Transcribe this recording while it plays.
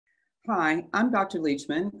Hi, I'm Dr.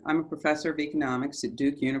 Leachman. I'm a professor of economics at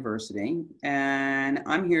Duke University, and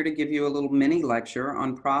I'm here to give you a little mini lecture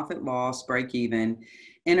on profit, loss, break even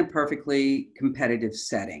in a perfectly competitive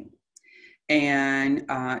setting. And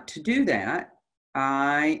to do that,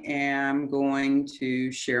 I am going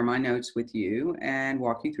to share my notes with you and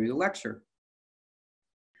walk you through the lecture.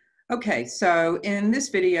 Okay, so in this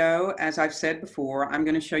video, as I've said before, I'm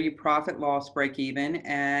going to show you profit, loss, break even,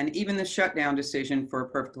 and even the shutdown decision for a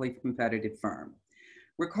perfectly competitive firm.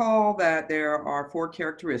 Recall that there are four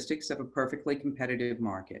characteristics of a perfectly competitive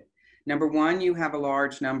market. Number one, you have a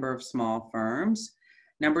large number of small firms.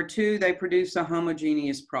 Number two, they produce a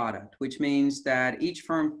homogeneous product, which means that each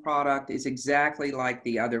firm's product is exactly like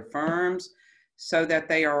the other firms, so that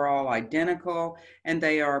they are all identical and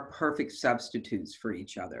they are perfect substitutes for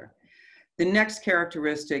each other. The next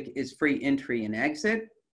characteristic is free entry and exit.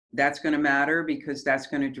 That's going to matter because that's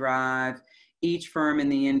going to drive each firm in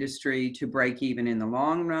the industry to break even in the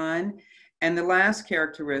long run. And the last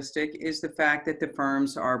characteristic is the fact that the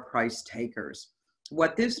firms are price takers.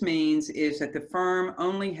 What this means is that the firm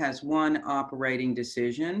only has one operating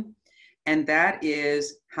decision, and that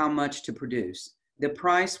is how much to produce. The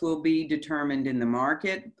price will be determined in the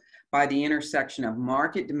market by the intersection of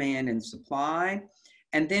market demand and supply.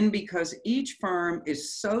 And then because each firm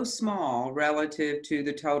is so small relative to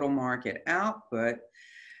the total market output,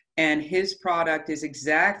 and his product is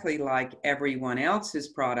exactly like everyone else's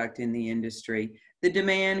product in the industry, the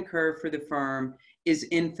demand curve for the firm is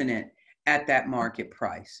infinite at that market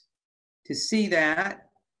price. To see that,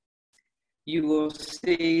 you will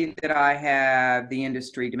see that I have the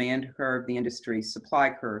industry demand curve, the industry supply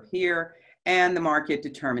curve here, and the market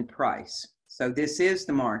determined price. So this is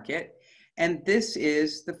the market. And this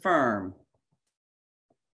is the firm.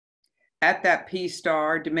 At that P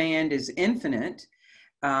star, demand is infinite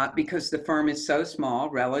because the firm is so small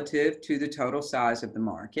relative to the total size of the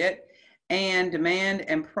market, and demand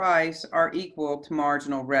and price are equal to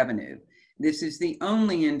marginal revenue. This is the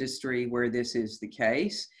only industry where this is the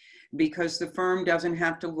case because the firm doesn't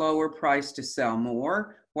have to lower price to sell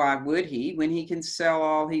more. Why would he when he can sell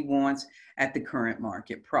all he wants at the current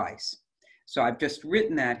market price? So I've just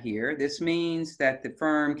written that here. This means that the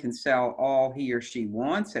firm can sell all he or she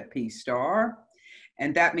wants at P star.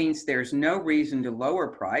 And that means there's no reason to lower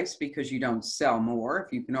price because you don't sell more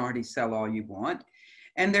if you can already sell all you want.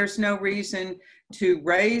 And there's no reason to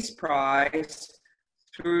raise price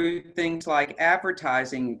through things like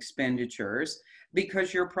advertising expenditures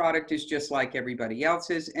because your product is just like everybody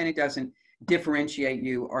else's and it doesn't differentiate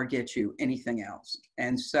you or get you anything else.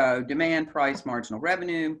 And so demand, price, marginal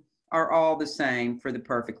revenue are all the same for the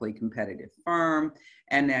perfectly competitive firm,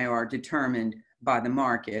 and they are determined by the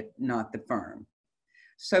market, not the firm.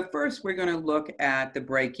 So first, we're going to look at the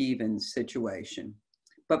break-even situation.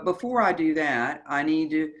 But before I do that, I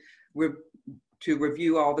need to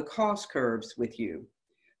review all the cost curves with you.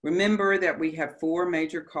 Remember that we have four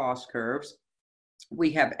major cost curves.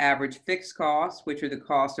 We have average fixed costs, which are the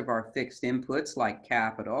cost of our fixed inputs like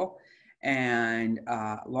capital and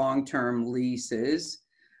long-term leases,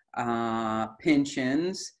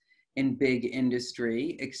 pensions in big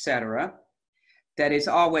industry, etc. That is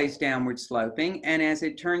always downward sloping, and as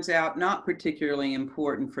it turns out, not particularly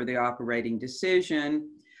important for the operating decision,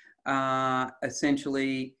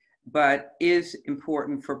 essentially, but is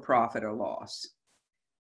important for profit or loss.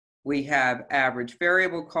 We have average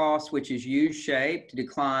variable cost, which is U-shaped,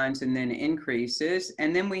 declines and then increases,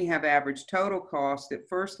 and then we have average total cost that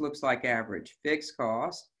first looks like average fixed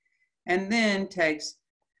cost, and then takes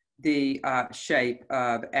the shape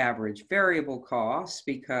of average variable costs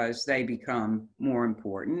because they become more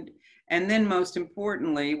important. And then most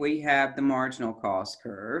importantly, we have the marginal cost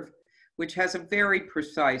curve, which has a very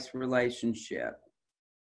precise relationship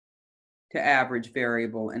to average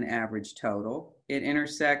variable and average total. It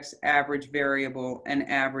intersects average variable and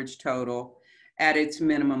average total at its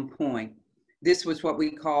minimum point. This was what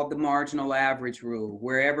we called the marginal average rule.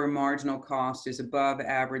 Wherever marginal cost is above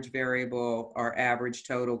average variable or average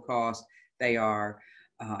total cost, they are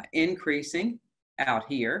increasing out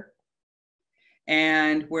here.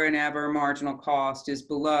 And whenever marginal cost is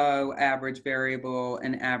below average variable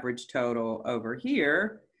and average total over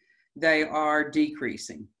here, they are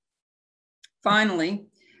decreasing. Finally,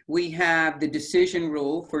 we have the decision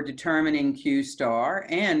rule for determining Q star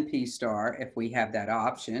and P star if we have that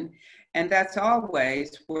option. And that's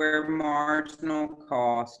always where marginal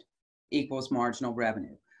cost equals marginal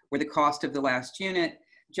revenue, where the cost of the last unit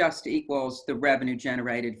just equals the revenue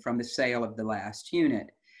generated from the sale of the last unit.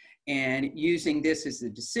 And using this as the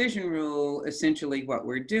decision rule, essentially what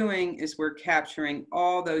we're doing is we're capturing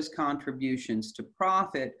all those contributions to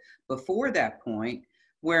profit before that point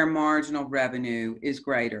where marginal revenue is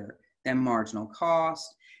greater than marginal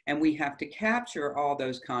cost. And we have to capture all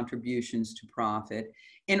those contributions to profit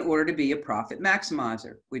in order to be a profit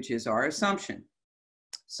maximizer, which is our assumption.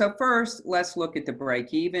 So first, let's look at the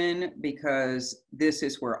break even, because this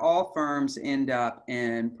is where all firms end up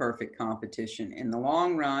in perfect competition in the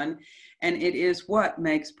long run, and it is what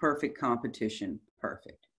makes perfect competition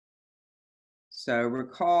perfect. So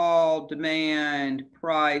recall demand,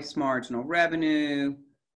 price, marginal revenue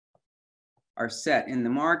are set in the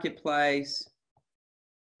marketplace,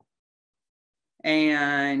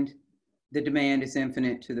 and the demand is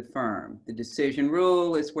infinite to the firm. The decision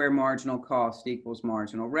rule is where marginal cost equals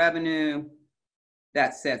marginal revenue.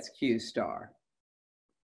 That sets Q star.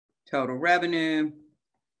 Total revenue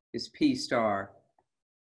is P star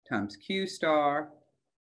times Q star.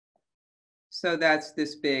 So that's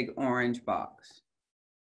this big orange box.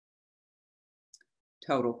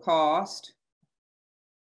 Total cost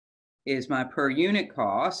is my per unit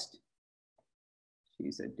cost.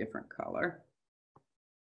 Use a different color,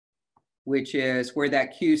 which is where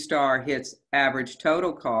that Q star hits average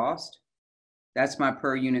total cost. That's my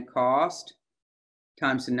per unit cost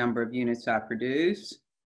times the number of units I produce.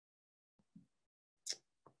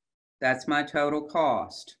 That's my total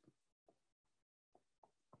cost.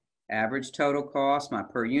 Average total cost, my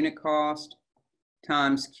per unit cost,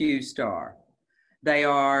 times Q star. They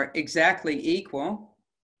are exactly equal,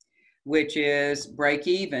 which is break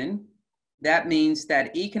even. That means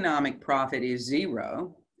that economic profit is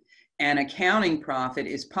 0. And accounting profit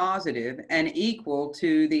is positive and equal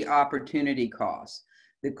to the opportunity cost,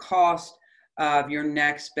 the cost of your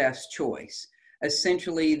next best choice.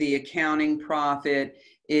 Essentially, the accounting profit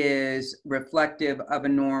is reflective of a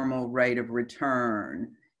normal rate of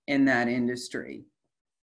return in that industry.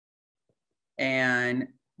 And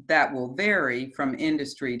that will vary from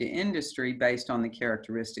industry to industry based on the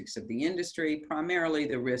characteristics of the industry, primarily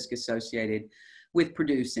the risk associated with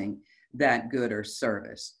producing that good or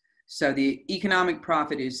service. So the economic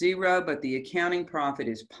profit is 0, but the accounting profit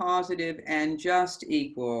is positive and just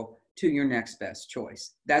equal to your next best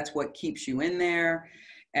choice. That's what keeps you in there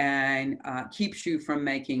and keeps you from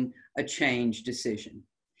making a change decision.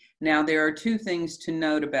 Now, there are two things to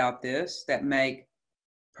note about this that make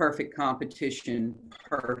perfect competition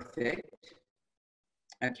perfect.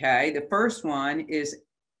 Okay, the first one is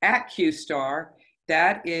at Q star.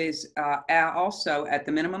 That is also at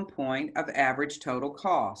the minimum point of average total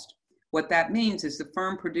cost. What that means is the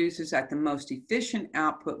firm produces at the most efficient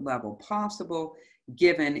output level possible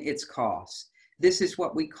given its costs. This is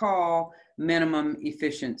what we call minimum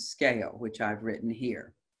efficient scale, which I've written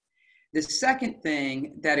here. The second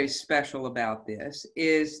thing that is special about this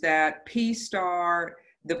is that P star,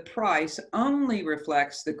 the price, only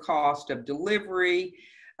reflects the cost of delivery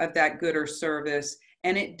of that good or service,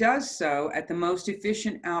 and it does so at the most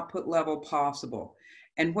efficient output level possible.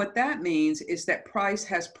 And what that means is that price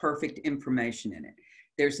has perfect information in it.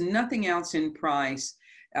 There's nothing else in price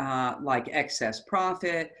like excess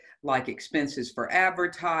profit, like expenses for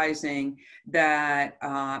advertising, that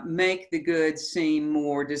make the goods seem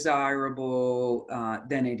more desirable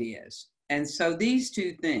than it is. And so these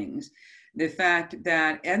two things, the fact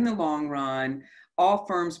that in the long run, all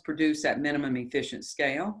firms produce at minimum efficient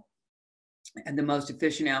scale and the most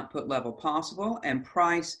efficient output level possible, and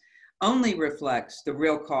price only reflects the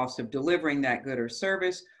real cost of delivering that good or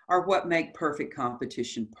service, are what make perfect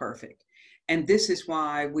competition perfect. And this is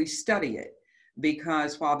why we study it,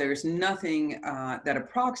 because while there's nothing that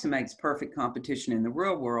approximates perfect competition in the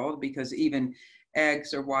real world, because even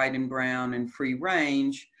eggs are white and brown and free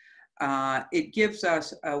range, it gives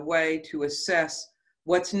us a way to assess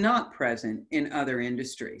what's not present in other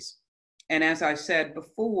industries. And as I said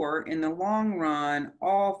before, in the long run,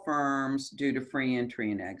 all firms, due to free entry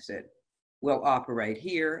and exit, will operate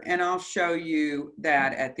here. And I'll show you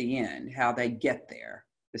that at the end, how they get there,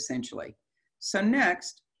 essentially. So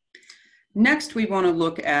next we want to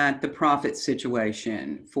look at the profit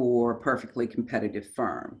situation for a perfectly competitive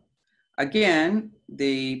firm. Again,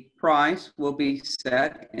 the price will be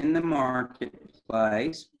set in the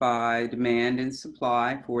marketplace by demand and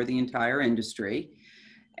supply for the entire industry.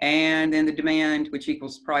 And then the demand, which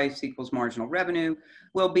equals price equals marginal revenue,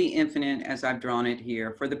 will be infinite, as I've drawn it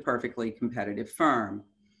here, for the perfectly competitive firm.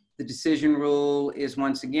 The decision rule is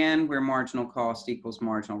once again where marginal cost equals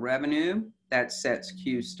marginal revenue. That sets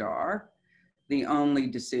Q star, the only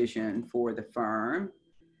decision for the firm.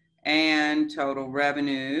 And total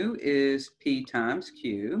revenue is P times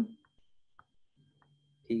Q.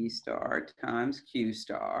 P star times Q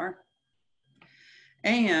star.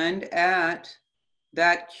 And at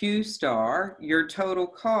that Q star, your total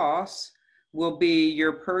costs will be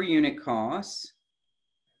your per unit costs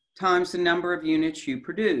times the number of units you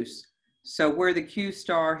produce. So where the Q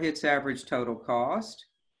star hits average total cost,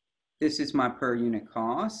 this is my per unit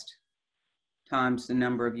cost times the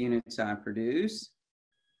number of units I produce.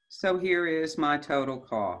 So here is my total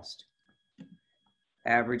cost.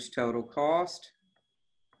 Average total cost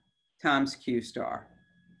times Q star.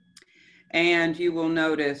 And you will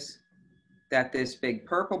notice that this big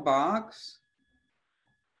purple box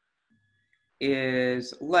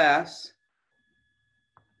is less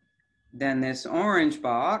than this orange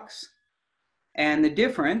box. And the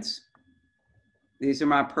difference, these are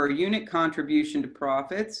my per unit contribution to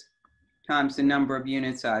profits times the number of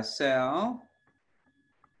units I sell.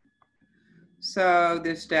 So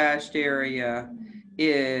this dashed area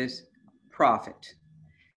is profit.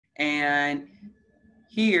 And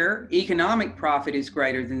here, economic profit is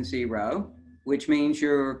greater than zero, which means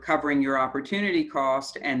you're covering your opportunity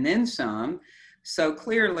cost and then some. So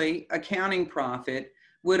clearly, accounting profit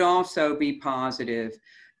would also be positive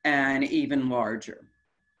and even larger.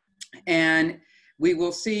 And we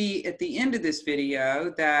will see at the end of this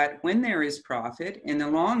video that when there is profit, in the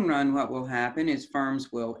long run, what will happen is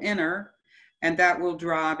firms will enter, and that will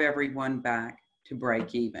drive everyone back to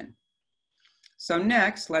break even. So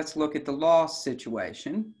next, let's look at the loss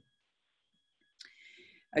situation.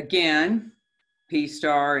 Again, P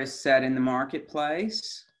star is set in the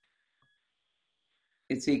marketplace.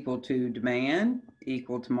 It's equal to demand,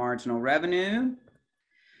 equal to marginal revenue,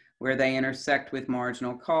 where they intersect with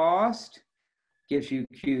marginal cost, gives you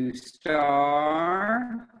Q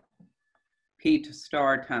star. P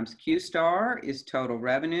star times Q star is total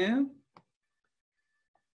revenue.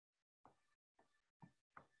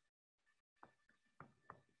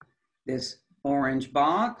 This orange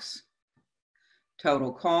box,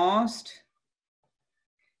 total cost,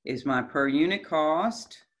 is my per unit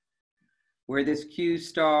cost, where this Q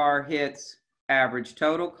star hits average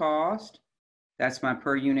total cost. That's my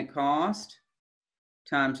per unit cost,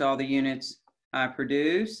 times all the units I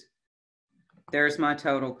produce. There's my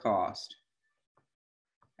total cost.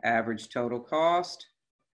 Average total cost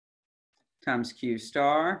times Q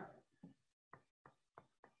star.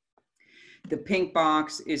 The pink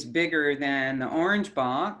box is bigger than the orange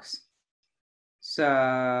box.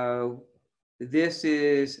 So this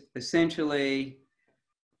is essentially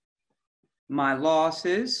my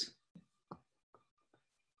losses.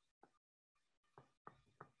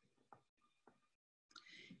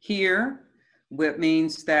 Here, it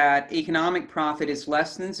means that economic profit is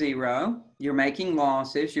less than zero. You're making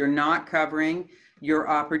losses. You're not covering your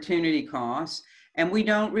opportunity costs. And we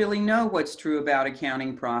don't really know what's true about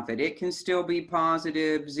accounting profit. It can still be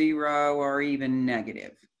positive, zero, or even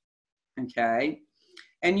negative. Okay?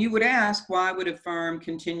 And you would ask, why would a firm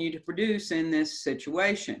continue to produce in this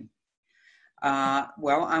situation?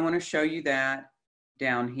 Well, I want to show you that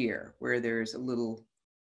down here, where there's a little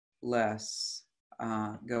less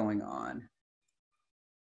going on.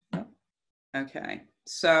 Okay,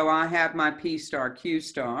 so I have my P star, Q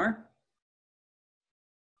star.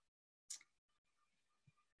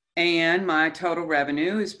 And my total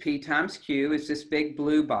revenue is P times Q, is this big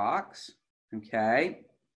blue box, okay?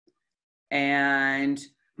 And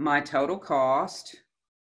my total cost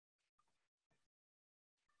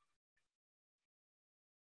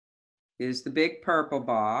is the big purple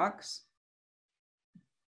box.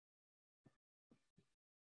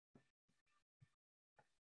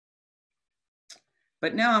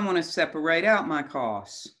 But now I want to separate out my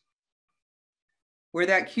costs. Where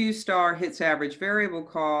that Q star hits average variable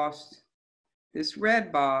cost, this red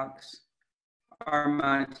box are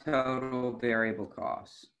my total variable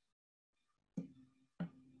costs.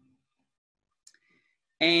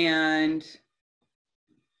 And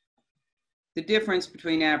the difference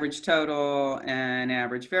between average total and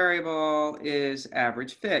average variable is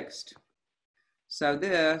average fixed. So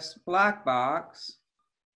this black box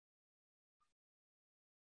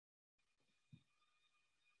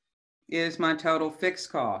is my total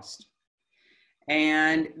fixed cost.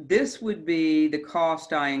 And this would be the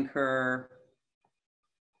cost I incur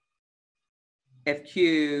if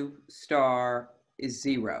Q star is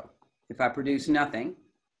zero, if I produce nothing.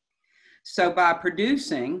 So by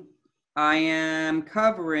producing, I am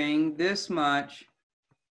covering this much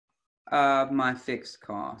of my fixed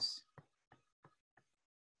costs.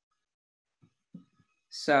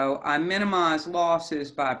 So I minimize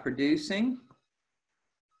losses by producing.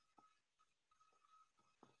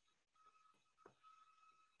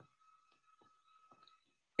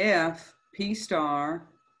 If P star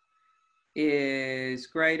is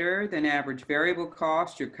greater than average variable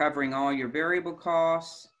cost, you're covering all your variable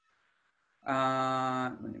costs.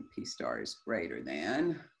 When P star is greater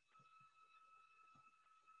than.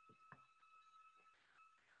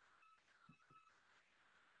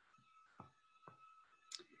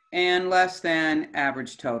 And less than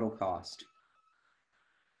average total cost.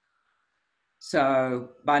 So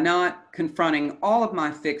by not confronting all of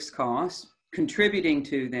my fixed costs, contributing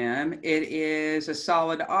to them, it is a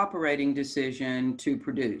solid operating decision to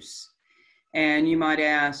produce. And you might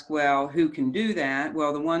ask, well, who can do that?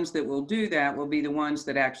 Well, the ones that will do that will be the ones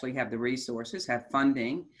that actually have the resources, have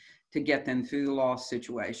funding to get them through the loss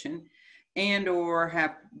situation, and or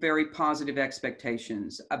have very positive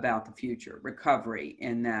expectations about the future recovery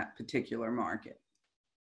in that particular market.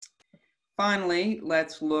 Finally,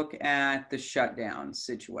 let's look at the shutdown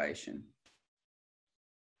situation.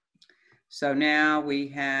 So now we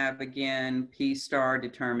have, again, P star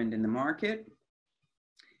determined in the market,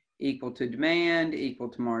 equal to demand, equal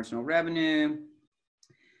to marginal revenue.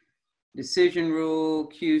 Decision rule,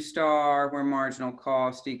 Q star, where marginal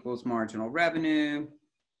cost equals marginal revenue.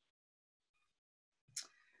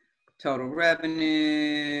 Total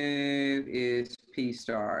revenue is P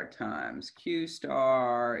star times Q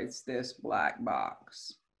star. It's this black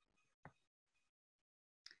box.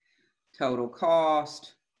 Total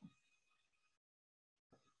cost.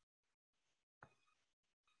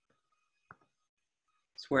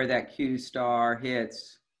 It's where that Q star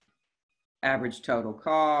hits average total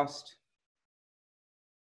cost.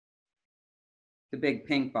 The big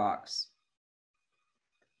pink box.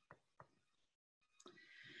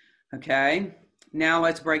 Okay, now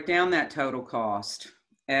let's break down that total cost.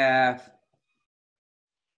 If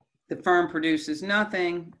the firm produces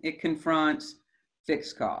nothing, it confronts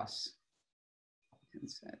fixed costs.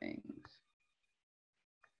 Settings.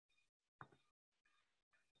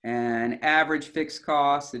 And average fixed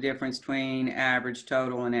cost, the difference between average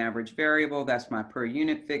total and average variable, that's my per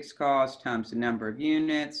unit fixed cost times the number of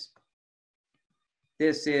units.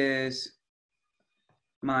 This is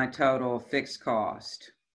my total fixed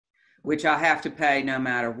cost, which I have to pay no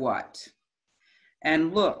matter what.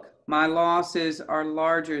 And look, my losses are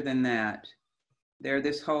larger than that. They're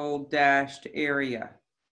this whole dashed area.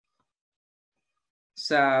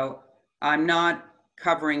 So I'm not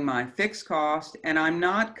covering my fixed cost, and I'm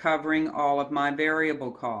not covering all of my variable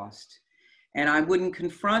cost. And I wouldn't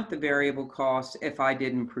confront the variable cost if I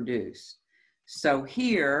didn't produce. So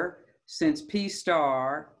here, since P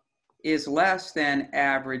star is less than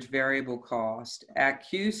average variable cost at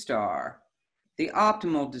Q star, the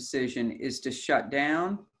optimal decision is to shut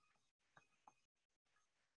down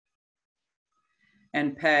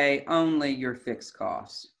and pay only your fixed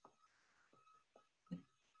costs.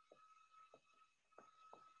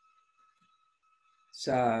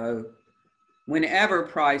 So whenever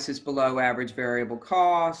price is below average variable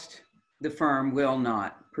cost, the firm will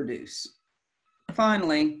not produce.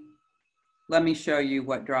 Finally, let me show you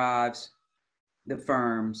what drives the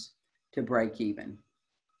firms to break even.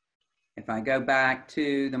 If I go back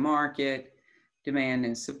to the market, demand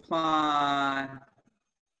and supply,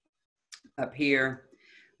 up here,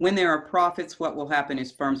 when there are profits, what will happen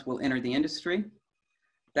is firms will enter the industry.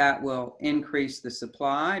 That will increase the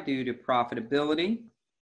supply due to profitability.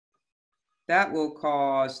 That will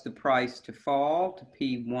cause the price to fall to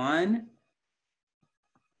P1,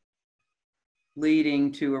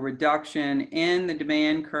 leading to a reduction in the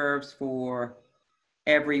demand curves for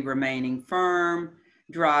every remaining firm,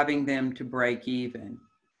 driving them to break even.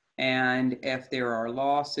 And if there are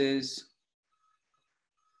losses,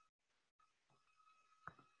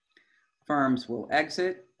 firms will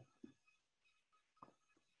exit.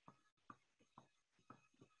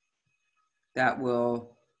 That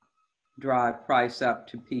will drive price up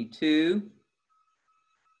to P2,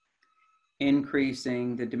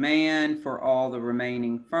 increasing the demand for all the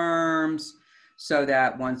remaining firms so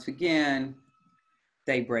that once again,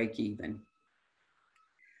 they break even.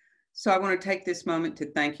 So I want to take this moment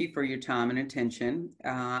to thank you for your time and attention.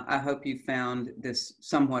 I hope you found this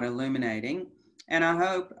somewhat illuminating, and I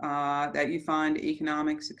hope that you find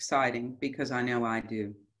economics exciting, because I know I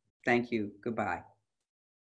do. Thank you. Goodbye.